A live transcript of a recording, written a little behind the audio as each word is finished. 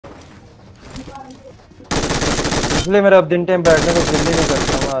इसलिए मेरा अब दिन टाइम बैठने का दिल ही नहीं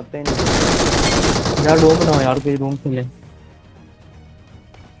करता, मैं आते ही नहीं। यार रूम बनाओ यार, कोई रूम खेले।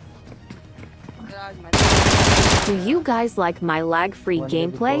 आज मैंने Do you guys like my lag-free One day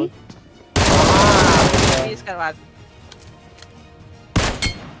gameplay? before. Face करवा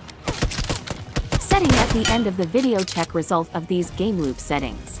Setting at the end of the video, check result of these game loop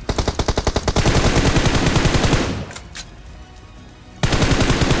settings.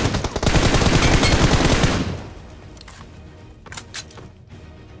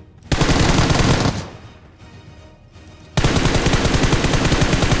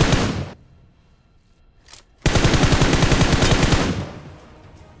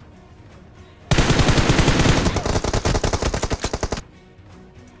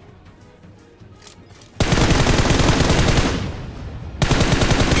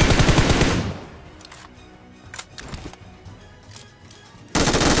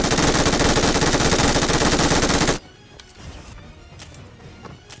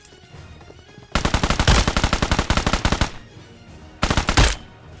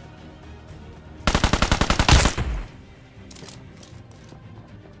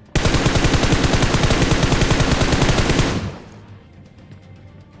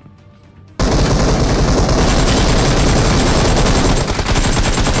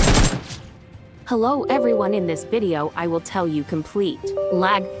 Hello everyone, in this video I will tell you complete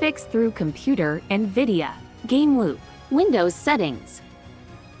lag fix through computer Nvidia Gameloop Windows settings.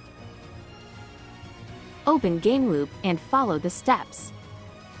 Open Gameloop and follow the steps.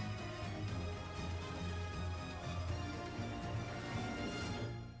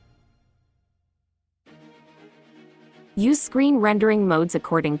 Use screen rendering modes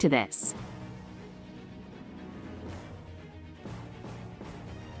according to this.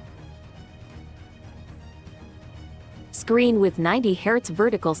 Screen with 90 Hz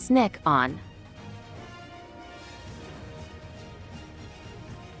vertical SNC on.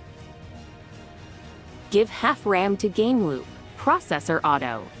 Give half RAM to Gameloop. Processor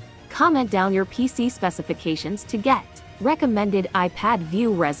auto. Comment down your PC specifications to get recommended iPad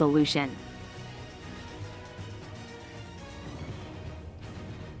view resolution.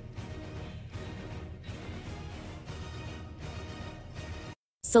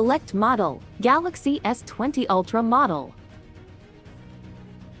 Select model, Galaxy S20 Ultra model.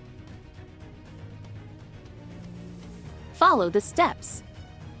 Follow the steps.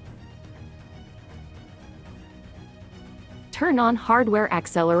 Turn on hardware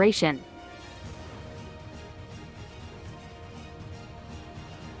acceleration.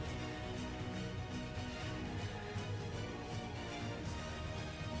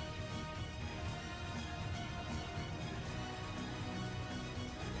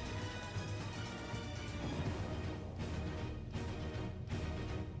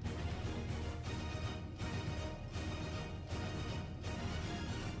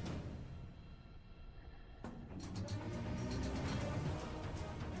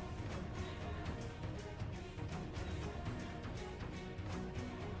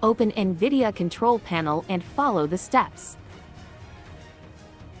 Open Nvidia Control panel and follow the steps.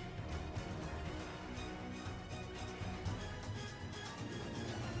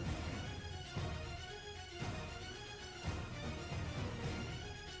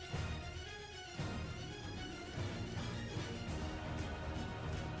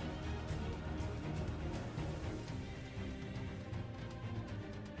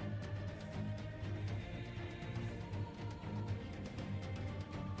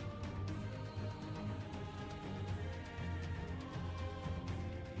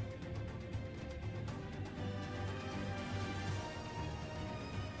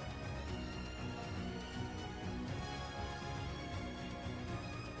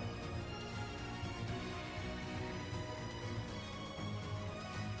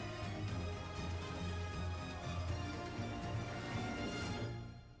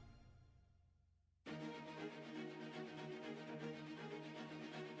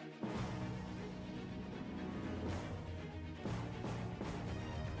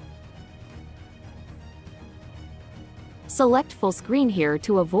 Select full screen here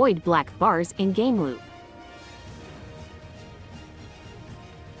to avoid black bars in Gameloop.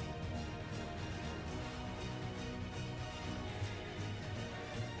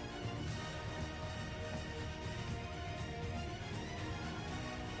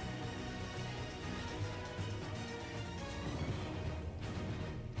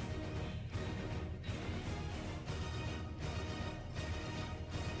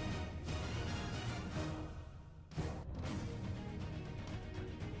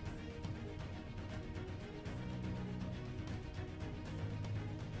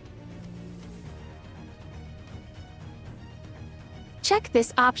 Check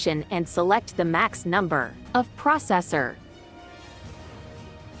this option and select the max number of processor.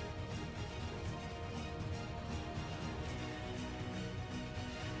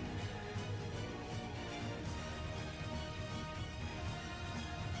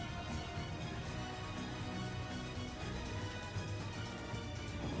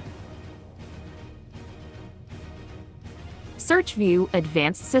 Search View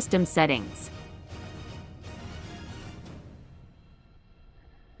Advanced System Settings.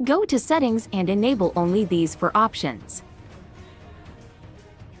 Go to Settings and enable only these for options.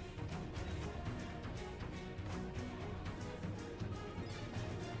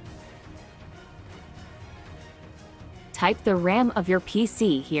 Type the RAM of your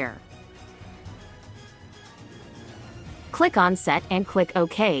PC here. Click on Set and click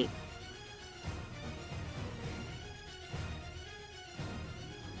OK.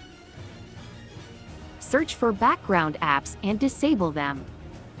 Search for background apps and disable them.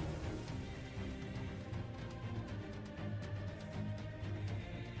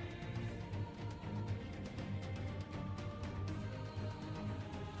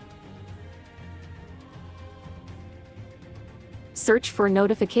 Search for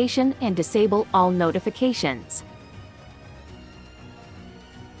notification and disable all notifications.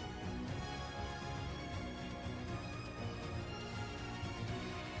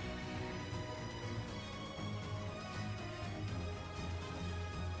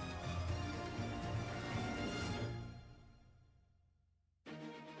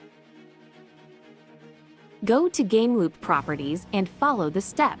 Go to Gameloop Properties and follow the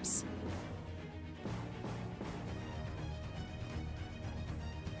steps.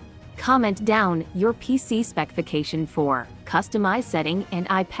 Comment down your PC specification for customize setting and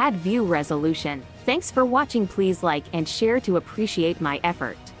iPad view resolution. Thanks for watching. Please like and share to appreciate my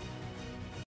effort.